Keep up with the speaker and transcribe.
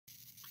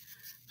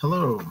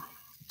Hello.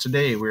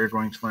 Today we're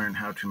going to learn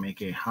how to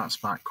make a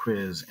hotspot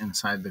quiz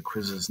inside the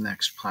Quizzes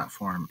Next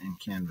platform in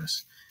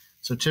Canvas.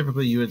 So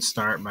typically you would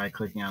start by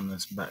clicking on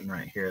this button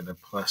right here, the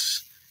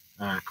plus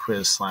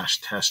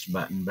quiz/test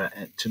button. But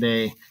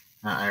today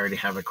I already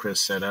have a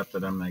quiz set up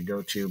that I'm going to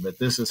go to, but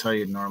this is how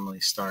you'd normally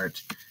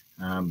start.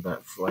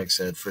 But like I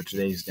said, for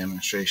today's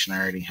demonstration,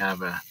 I already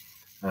have a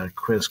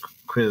quiz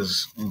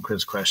and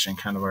quiz question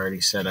kind of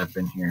already set up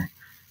in here.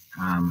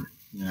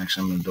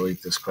 Actually, I'm going to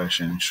delete this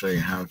question and show you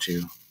how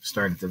to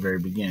start at the very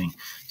beginning.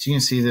 So you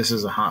can see this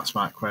is a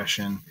hotspot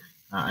question.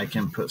 I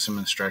can put some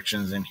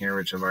instructions in here,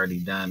 which I've already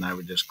done. I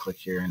would just click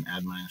here and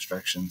add my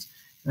instructions.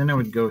 Then I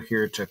would go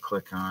here to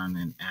click on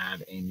and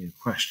add a new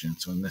question.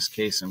 So in this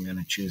case, I'm going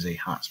to choose a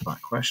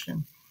hotspot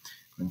question.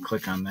 And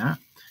click on that.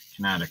 I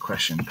can add a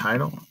question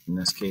title. In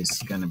this case,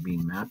 it's going to be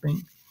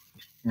mapping.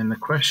 And the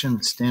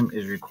question stem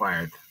is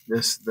required.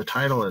 The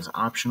title is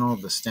optional.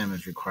 The stem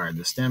is required.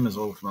 The stem is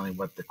ultimately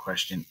what the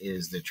question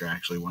is that you're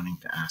actually wanting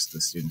to ask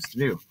the students to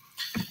do.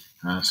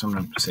 So I'm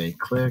going to say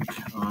click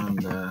on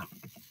the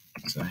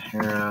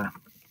Sahara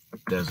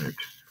Desert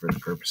for the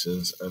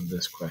purposes of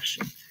this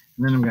question.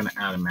 And then I'm going to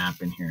add a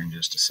map in here in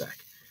just a sec.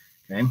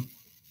 Okay.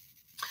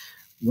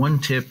 One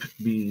tip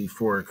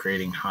before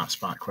creating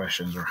hotspot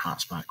questions or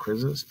hotspot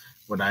quizzes,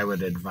 what I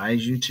would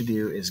advise you to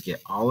do is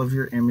get all of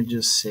your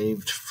images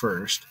saved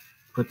first,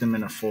 put them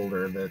in a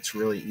folder that's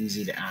really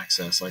easy to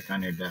access, like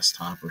on your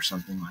desktop or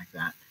something like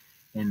that,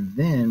 and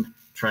then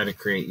try to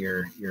create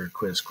your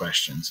quiz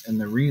questions. And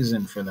the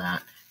reason for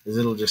that is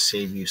it'll just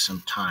save you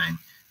some time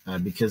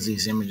because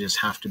these images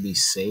have to be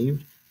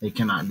saved. They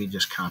cannot be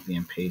just copy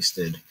and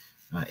pasted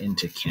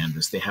into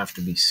Canvas. They have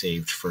to be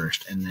saved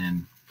first and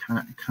then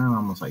kind of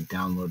almost like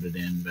downloaded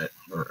in,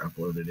 or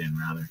uploaded in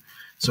rather.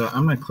 So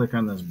I'm going to click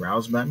on this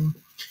browse button.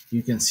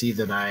 You can see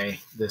that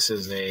this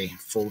is a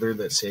folder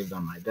that's saved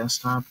on my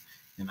desktop,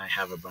 and I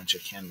have a bunch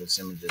of Canvas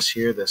images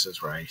here. This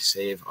is where I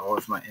save all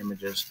of my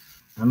images.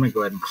 I'm going to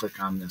go ahead and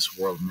click on this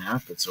world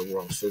map. It's a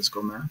world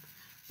physical map.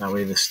 That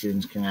way the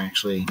students can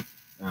actually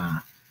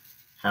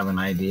have an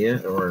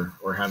idea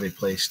or have a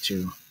place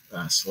to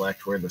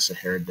select where the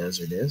Sahara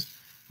Desert is.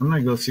 I'm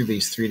going to go through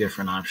these three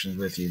different options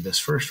with you. This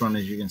first one,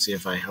 as you can see,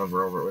 if I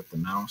hover over it with the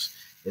mouse,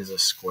 is a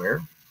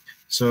square.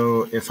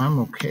 So if I'm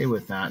okay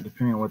with that,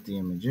 depending on what the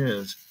image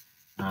is,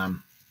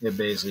 it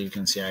basically, you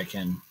can see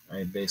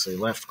I basically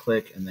left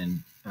click and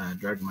then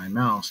drag my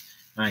mouse,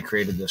 and I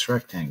created this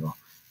rectangle.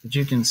 But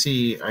you can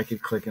see I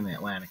could click in the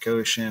Atlantic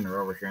Ocean or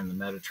over here in the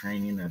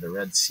Mediterranean or the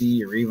Red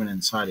Sea or even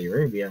in Saudi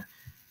Arabia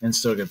and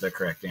still get the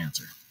correct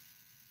answer.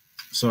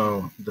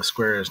 So the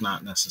square is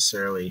not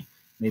necessarily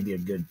maybe a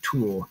good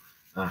tool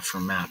for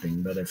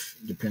mapping, but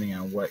depending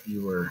on what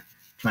you were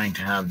trying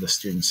to have the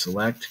students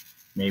select,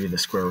 maybe the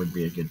square would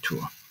be a good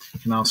tool. You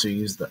can also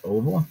use the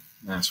oval.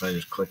 So I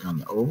just click on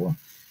the oval.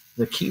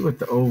 The key with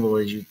the oval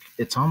is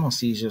it's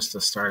almost easiest to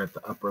start at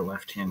the upper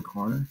left-hand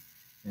corner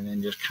and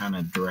then just kind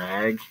of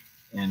drag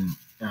and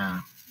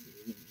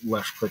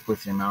left click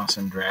with your mouse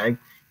and drag.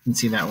 You can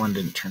see that one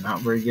didn't turn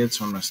out very good,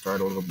 so I'm going to start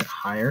a little bit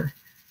higher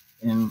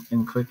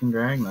and click and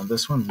drag. Now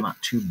this one's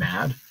not too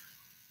bad.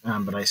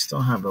 But I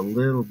still have a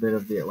little bit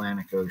of the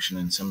Atlantic Ocean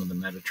and some of the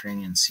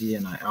Mediterranean Sea,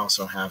 and I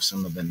also have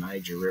some of the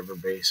Niger River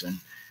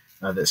Basin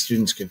that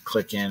students could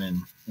click in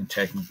and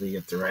technically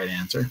get the right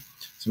answer.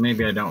 So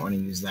maybe I don't want to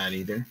use that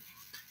either.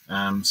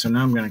 So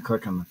now I'm going to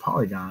click on the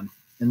polygon,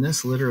 and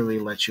this literally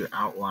lets you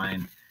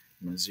outline.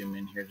 I'm going to zoom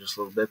in here just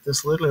a little bit.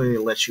 This literally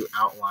lets you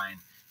outline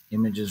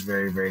images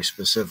very, very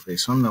specifically.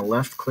 So I'm going to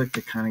left click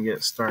to kind of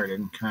get started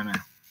and kind of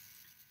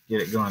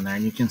get it going there.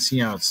 And you can see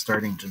how it's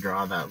starting to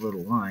draw that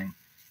little line.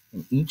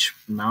 And each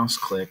mouse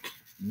click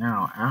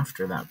now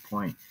after that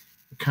point,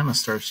 it kind of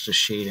starts to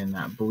shade in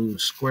that blue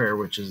square,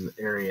 which is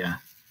the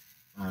area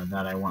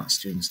that I want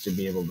students to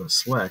be able to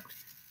select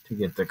to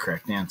get the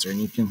correct answer.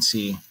 And you can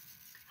see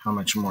how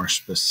much more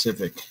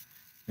specific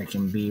I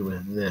can be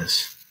with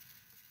this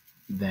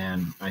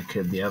than I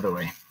could the other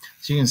way.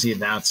 So you can see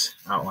that's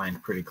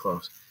outlined pretty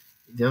close.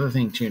 The other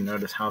thing too,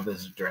 notice how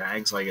this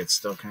drags, like it's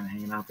still kind of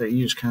hanging out there.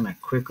 You just kind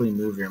of quickly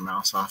move your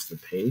mouse off the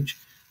page.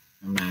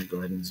 I'm going to go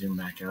ahead and zoom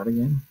back out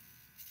again.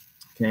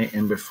 Okay,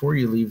 and before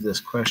you leave this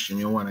question,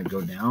 you'll want to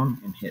go down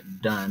and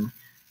hit done,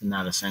 and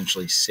that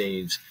essentially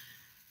saves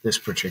this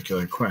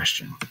particular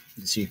question.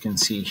 As you can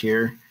see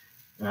here,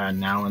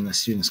 now when the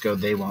students go,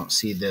 they won't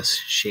see this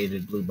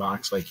shaded blue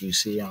box like you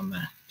see on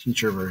the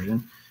teacher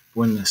version.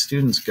 When the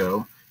students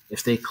go,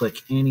 if they click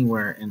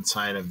anywhere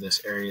inside of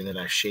this area that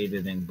I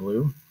shaded in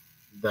blue,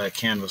 the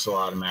Canvas will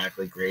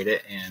automatically grade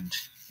it, and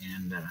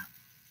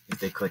if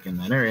they click in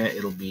that area,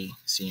 it'll be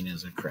seen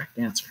as a correct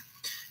answer.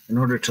 In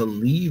order to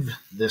leave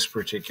this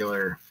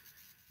particular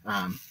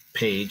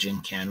page in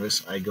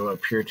Canvas, I go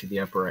up here to the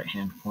upper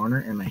right-hand corner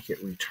and I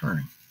hit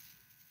return.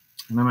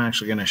 And I'm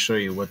actually going to show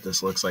you what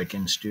this looks like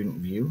in student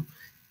view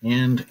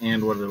and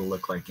what it'll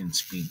look like in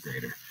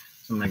SpeedGrader.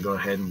 So I'm going to go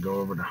ahead and go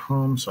over to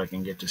home so I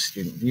can get to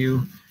student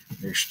view.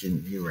 There's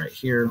student view right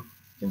here. You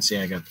can see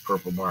I got the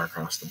purple bar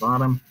across the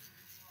bottom.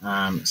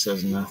 It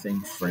says nothing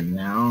for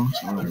now,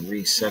 so I'm going to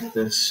reset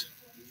this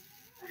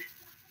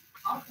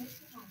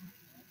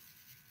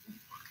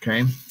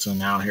Okay, so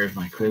now here's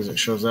my quiz that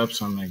shows up.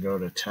 So I'm going to go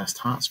to test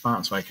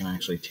hotspot so I can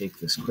actually take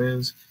this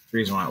quiz. The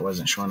reason why it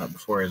wasn't showing up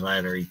before is I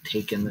had already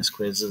taken this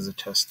quiz as a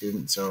test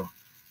student, so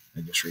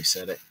I just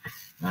reset it.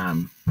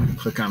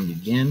 Click on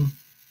begin.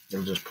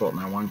 It'll just pull up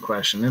my one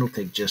question. It'll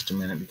take just a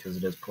minute because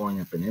it is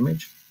pulling up an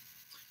image.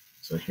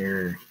 So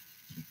here,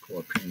 pull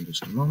up here in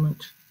just a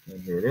moment. Okay,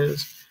 here it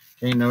is.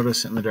 Okay,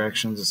 notice in the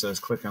directions it says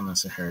click on the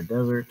Sahara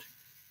Desert.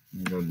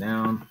 And go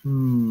down.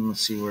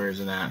 Let's see, where is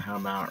it at? How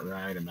about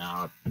right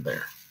about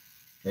there?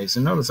 Okay,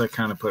 so notice I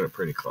kind of put it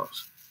pretty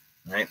close,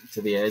 right,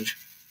 to the edge.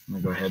 I'm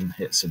going to go ahead and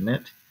hit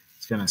submit.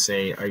 It's going to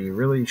say, are you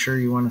really sure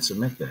you want to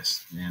submit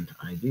this? And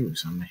I do,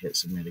 so I'm going to hit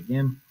submit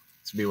again.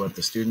 This would be what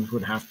the students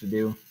would have to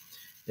do.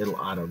 It'll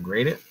auto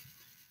grade it.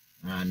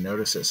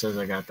 Notice it says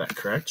I got that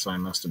correct, so I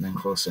must have been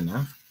close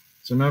enough.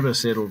 So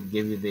notice it'll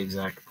give you the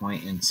exact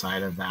point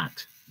inside of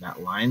that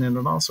line, and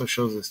it also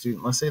shows the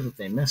student, let's say that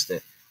they missed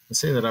it. Let's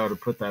say that I would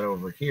have put that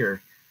over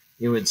here.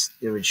 It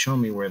would show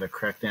me where the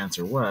correct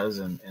answer was,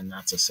 and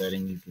that's a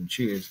setting you can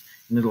choose,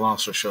 and it'll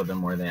also show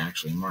them where they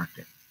actually marked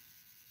it.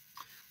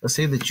 Let's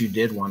say that you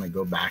did want to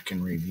go back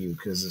and review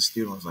because the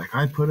student was like,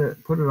 I put it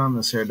on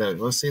the Sahara Desert.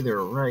 Let's say they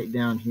were right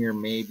down here,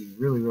 maybe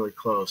really, really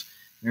close.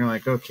 And you're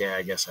like, okay,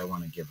 I guess I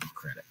want to give them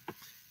credit.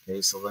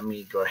 Okay, so let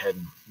me go ahead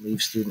and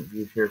leave student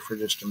view here for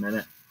just a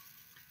minute,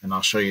 and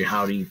I'll show you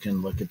how you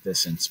can look at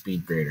this in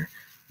SpeedGrader.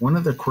 One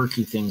of the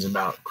quirky things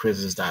about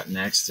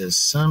quizzes.next is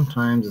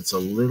sometimes it's a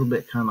little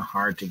bit kind of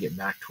hard to get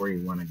back to where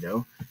you want to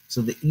go.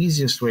 So the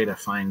easiest way to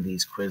find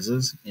these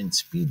quizzes in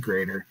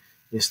SpeedGrader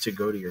is to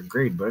go to your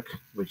gradebook,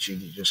 which you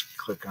just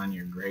click on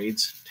your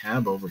grades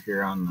tab over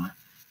here on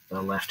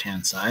the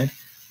left-hand side.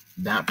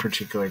 That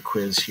particular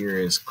quiz here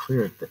is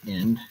clear at the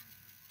end.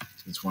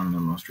 It's one of the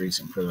most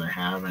recent quizzes I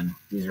have, and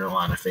these are a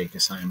lot of fake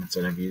assignments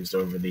that I've used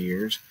over the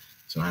years.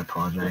 So I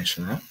apologize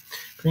for that.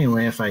 But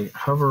anyway, if I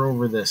hover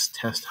over this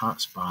test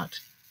hotspot,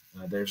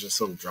 there's this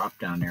little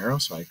drop-down arrow.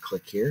 So I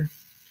click here,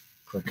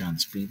 click on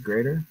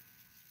SpeedGrader.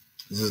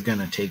 This is going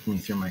to take me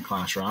through my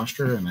class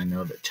roster, and I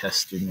know that test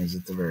student is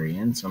at the very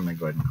end, so I'm going to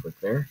go ahead and click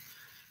there.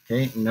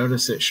 Okay,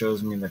 notice it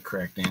shows me the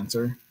correct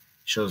answer. It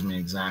shows me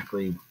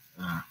exactly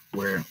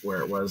where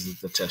it was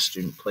that the test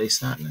student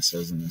placed that, and it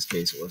says in this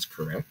case it was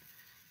correct.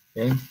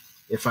 Okay.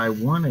 If I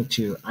wanted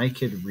to, I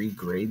could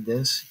regrade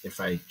this if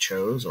I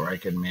chose, or I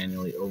could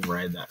manually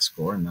override that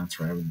score, and that's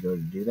where I would go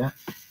to do that.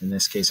 In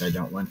this case, I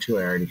don't want to.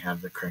 I already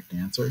have the correct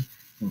answer.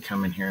 I can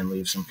come in here and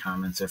leave some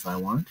comments if I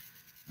want.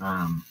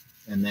 And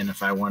then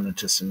if I wanted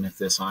to submit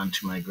this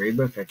onto my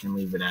gradebook, I can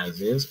leave it as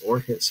is or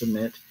hit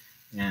submit.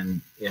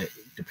 And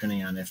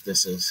depending on if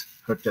this is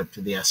hooked up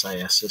to the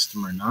SIS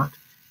system or not,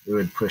 it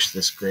would push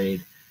this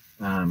grade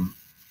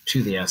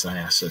to the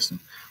SIS system.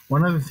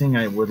 One other thing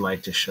I would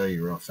like to show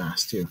you real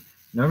fast too.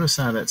 Notice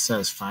that it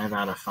says 5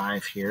 out of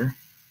 5 here,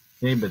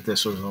 okay, but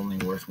this was only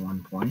worth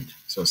 1 point.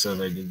 So it says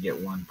I did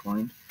get 1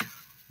 point.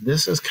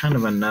 This is kind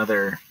of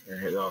another,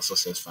 it also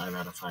says 5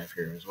 out of 5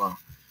 here as well.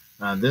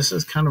 This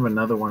is kind of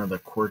another one of the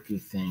quirky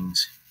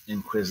things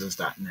in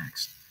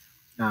quizzes.next.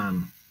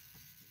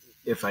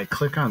 If I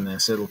click on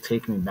this, it'll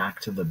take me back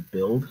to the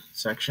build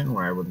section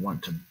where I would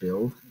want to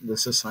build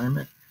this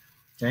assignment,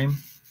 okay?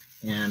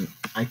 And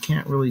I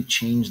can't really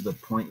change the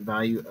point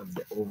value of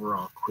the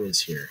overall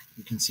quiz here.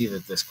 You can see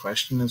that this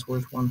question is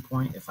worth 1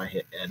 point. If I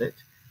hit edit,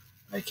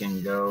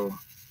 and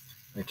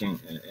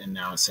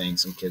now it's saying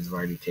some kids have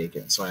already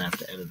taken it, so I have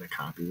to edit a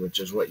copy, which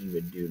is what you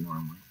would do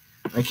normally.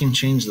 I can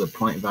change the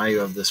point value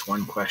of this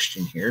one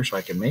question here, so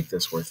I can make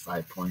this worth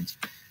 5 points.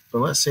 But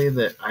let's say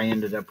that I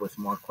ended up with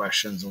more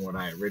questions than what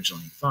I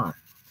originally thought.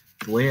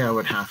 The way I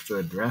would have to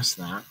address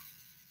that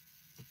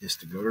is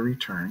to go to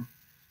return.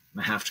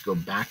 I have to go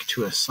back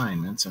to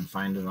assignments and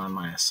find it on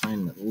my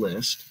assignment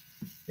list.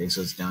 Okay,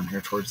 so it's down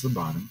here towards the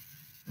bottom.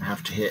 I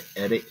have to hit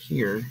edit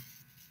here,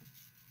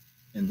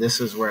 and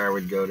this is where I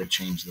would go to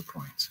change the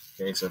points.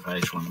 Okay, so if I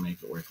just want to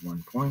make it worth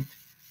 1 point,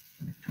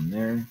 I'm going to come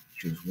there,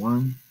 choose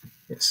 1,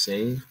 hit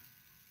save.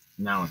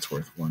 Now it's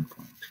worth 1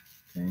 point.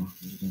 Okay,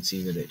 you can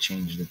see that it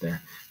changed it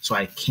there. So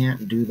I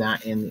can't do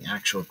that in the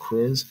actual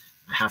quiz.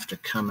 I have to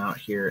come out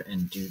here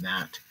and do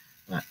that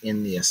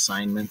in the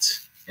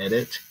assignments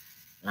edit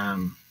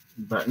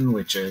button,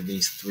 which are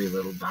these 3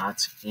 little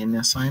dots in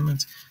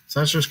assignments. So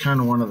that's just kind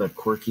of one of the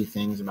quirky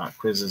things about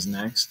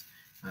quizzes.next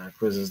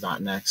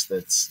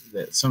that's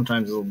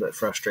sometimes a little bit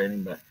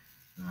frustrating, but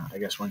I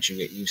guess once you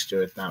get used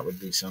to it, that would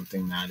be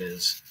something that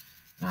is,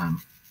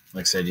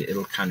 like I said,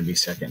 it'll kind of be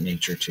second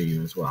nature to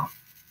you as well.